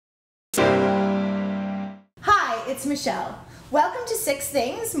it's Michele. Welcome to 6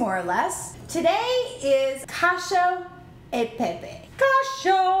 Things, more or less. Today is Cacio e Pepe.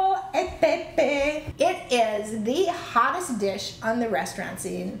 Cacio e Pepe. It is the hottest dish on the restaurant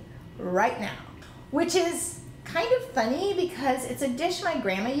scene right now, which is kind of funny because it's a dish my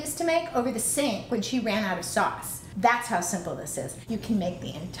grandma used to make over the sink when she ran out of sauce. That's how simple this is. You can make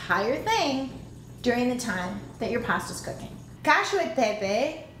the entire thing during the time that your pasta's cooking. Cacio e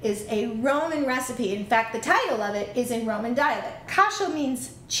Pepe is a Roman recipe. In fact, the title of it is in Roman dialect. Cacio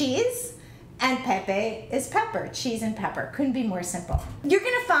means cheese, and Pepe is pepper, cheese and pepper. Couldn't be more simple. You're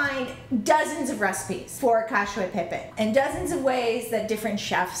gonna find dozens of recipes for Cacio e Pepe and dozens of ways that different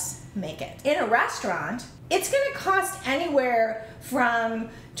chefs make it. In a restaurant, it's gonna cost anywhere from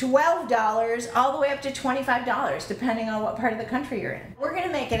 $12 all the way up to $25, depending on what part of the country you're in. We're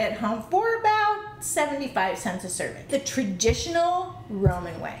gonna make it at home for about 75 cents a serving. The traditional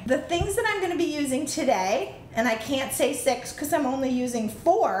Roman way. The things that I'm gonna be using today, and I can't say 6 because I'm only using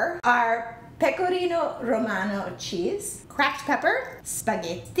 4, are Pecorino Romano Cheese, cracked pepper,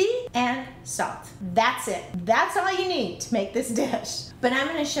 spaghetti, and salt. That's it. That's all you need to make this dish. But I'm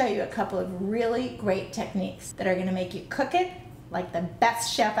gonna show you a couple of really great techniques that are gonna make you cook it like the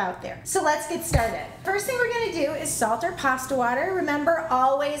best chef out there. So let's get started. First thing we're gonna do is salt our pasta water. Remember,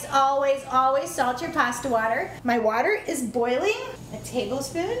 always, always, always salt your pasta water. My water is boiling, a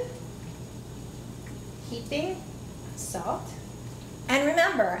tablespoon, heaping salt. And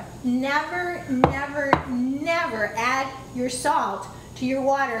remember, never, never, never add your salt to your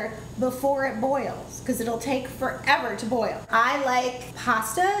water before it boils, because it'll take forever to boil. I like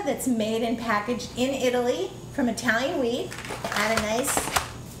pasta that's made and packaged in Italy from Italian wheat. Add a nice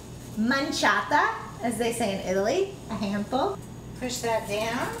manciata, as they say in Italy, a handful. Push that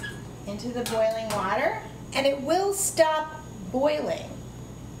down into the boiling water, and it will stop boiling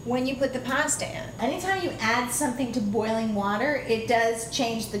when you put the pasta in. Anytime you add something to boiling water, it does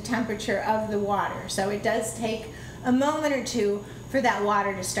change the temperature of the water. So it does take a moment or two for that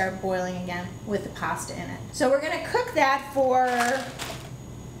water to start boiling again with the pasta in it. So we're gonna cook that for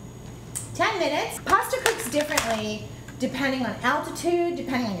 10 minutes. Pasta cooks differently depending on altitude,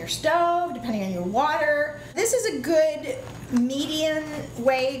 depending on your stove, depending on your water. This is a good median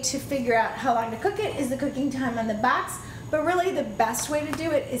way to figure out how long to cook it, is the cooking time on the box. But really the best way to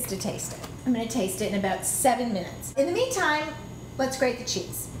do it is to taste it. I'm gonna taste it in about 7 minutes. In the meantime, let's grate the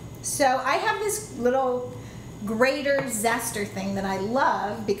cheese. So I have this little grater zester thing that I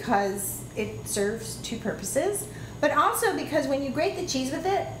love because it serves 2 purposes, but also because when you grate the cheese with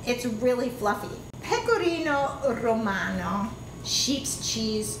it, it's really fluffy. Pecorino Romano, sheep's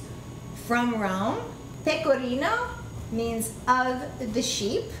cheese from Rome. Pecorino means of the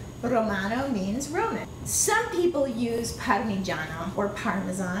sheep. Romano means Roman. Some people use Parmigiano, or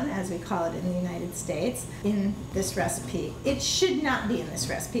Parmesan as we call it in the United States, in this recipe. It should not be in this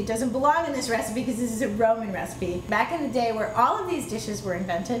recipe. It doesn't belong in this recipe because this is a Roman recipe. Back in the day where all of these dishes were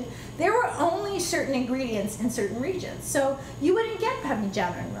invented, there were only certain ingredients in certain regions. So you wouldn't get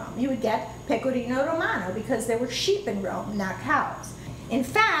Parmigiano in Rome. You would get Pecorino Romano because there were sheep in Rome, not cows. In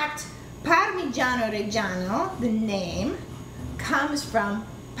fact, Parmigiano Reggiano, the name, comes from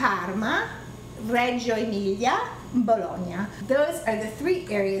Parma, Reggio Emilia, Bologna. Those are the 3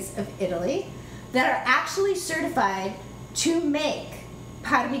 areas of Italy that are actually certified to make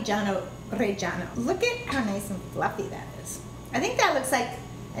Parmigiano Reggiano. Look at how nice and fluffy that is. I think that looks like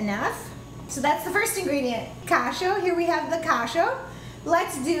enough. So that's the first ingredient, Cacio. Here we have the Cacio.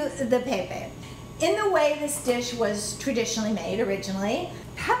 Let's do the Pepe. In the way this dish was traditionally made originally,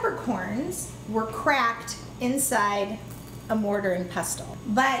 peppercorns were cracked inside a mortar and pestle.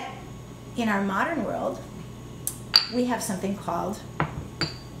 But in our modern world, we have something called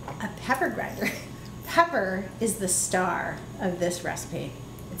a pepper grinder. Pepper is the star of this recipe.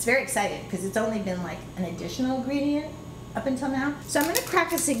 It's very exciting because it's only been like an additional ingredient up until now. So I'm gonna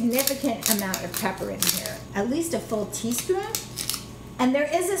crack a significant amount of pepper in here, at least a full teaspoon. And there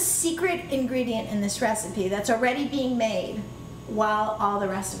is a secret ingredient in this recipe that's already being made while all the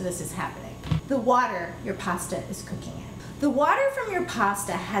rest of this is happening. The water your pasta is cooking in. The water from your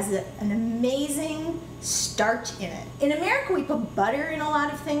pasta has an amazing starch in it. In America, we put butter in a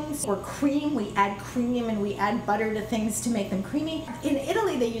lot of things, or cream. We add cream and we add butter to things to make them creamy. In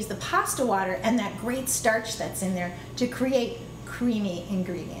Italy, they use the pasta water and that great starch that's in there to create creamy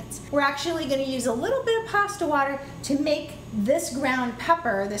ingredients. We're actually going to use a little bit of pasta water to make this ground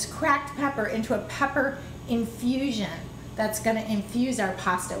pepper, this cracked pepper, into a pepper infusion that's going to infuse our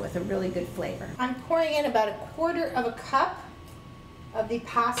pasta with a really good flavor. I'm pouring in about 1/4 cup of the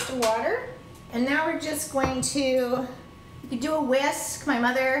pasta water, and now we're just going to do a whisk. My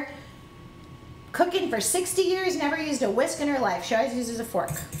mother cooking for 60 years, never used a whisk in her life. She always uses a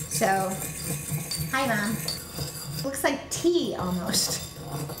fork. So, hi Mom. Looks like tea almost.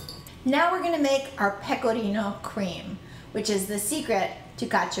 Now we're gonna make our pecorino cream, which is the secret to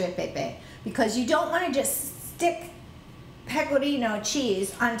cacio e pepe, because you don't wanna just stick pecorino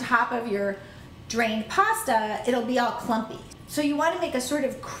cheese on top of your drained pasta. It'll be all clumpy. So you wanna make a sort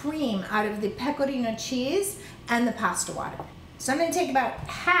of cream out of the pecorino cheese and the pasta water. So I'm gonna take about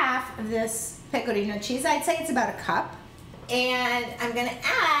half of this pecorino cheese. I'd say it's about a cup. And I'm gonna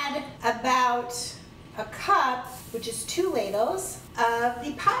add about a cup, which is 2 ladles, of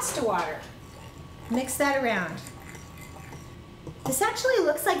the pasta water. Mix that around. This actually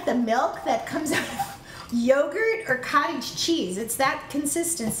looks like the milk that comes out of yogurt or cottage cheese. It's that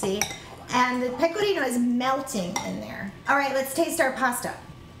consistency. And the pecorino is melting in there. All right, let's taste our pasta.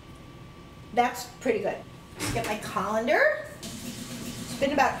 That's pretty good. Get my colander. It's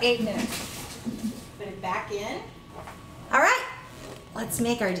been about 8 minutes. Put it back in. All right, let's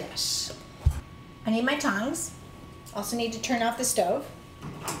make our dish. I need my tongs. Also need to turn off the stove.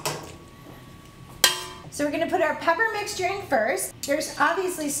 So we're gonna put our pepper mixture in first. There's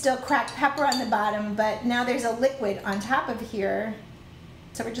obviously still cracked pepper on the bottom, but now there's a liquid on top of here.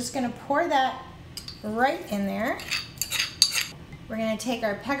 So we're just gonna pour that right in there. We're gonna take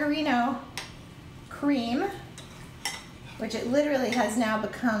our pecorino cream, which it literally has now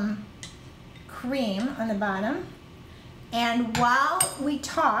become cream on the bottom. And while we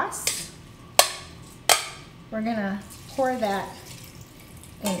toss, we're gonna pour that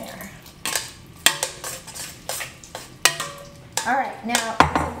in there. All right, now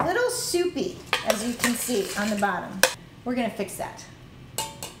it's a little soupy, as you can see on the bottom. We're gonna fix that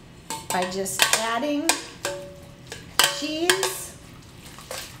by just adding cheese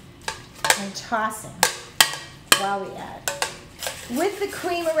and tossing while we add. With the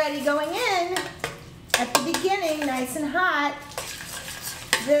cream already going in at the beginning, nice and hot,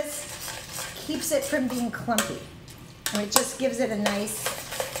 this keeps it from being clumpy. And it just gives it a nice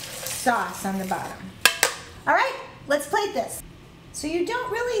sauce on the bottom. All right, let's plate this. So you don't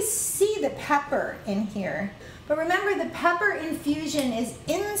really see the pepper in here, but remember the pepper infusion is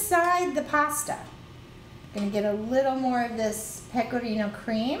inside the pasta. I'm gonna get a little more of this pecorino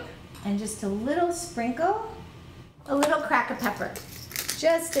cream and just a little sprinkle, a little crack of pepper,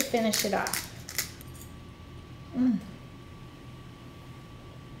 just to finish it off.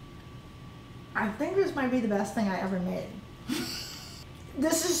 I think this might be the best thing I ever made.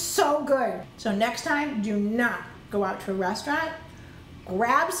 This is so good. So next time, do not go out to a restaurant.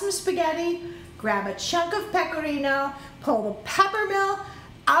 Grab some spaghetti, grab a chunk of pecorino, pull the pepper mill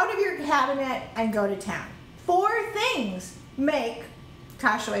out of your cabinet, and go to town. 4 things make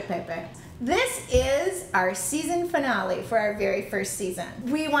cacio e pepe. This is our season finale for our very first season.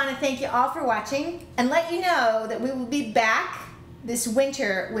 We want to thank you all for watching and let you know that we will be back this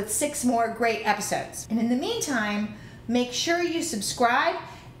winter with 6 more great episodes. And in the meantime, make sure you subscribe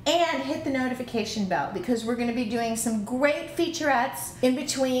and hit the notification bell, because we're going to be doing some great featurettes in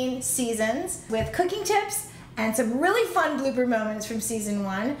between seasons with cooking tips and some really fun blooper moments from season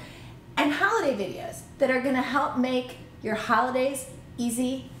 1 and holiday videos that are going to help make your holidays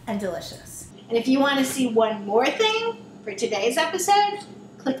easy and delicious. And if you want to see one more thing for today's episode,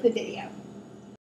 click the video.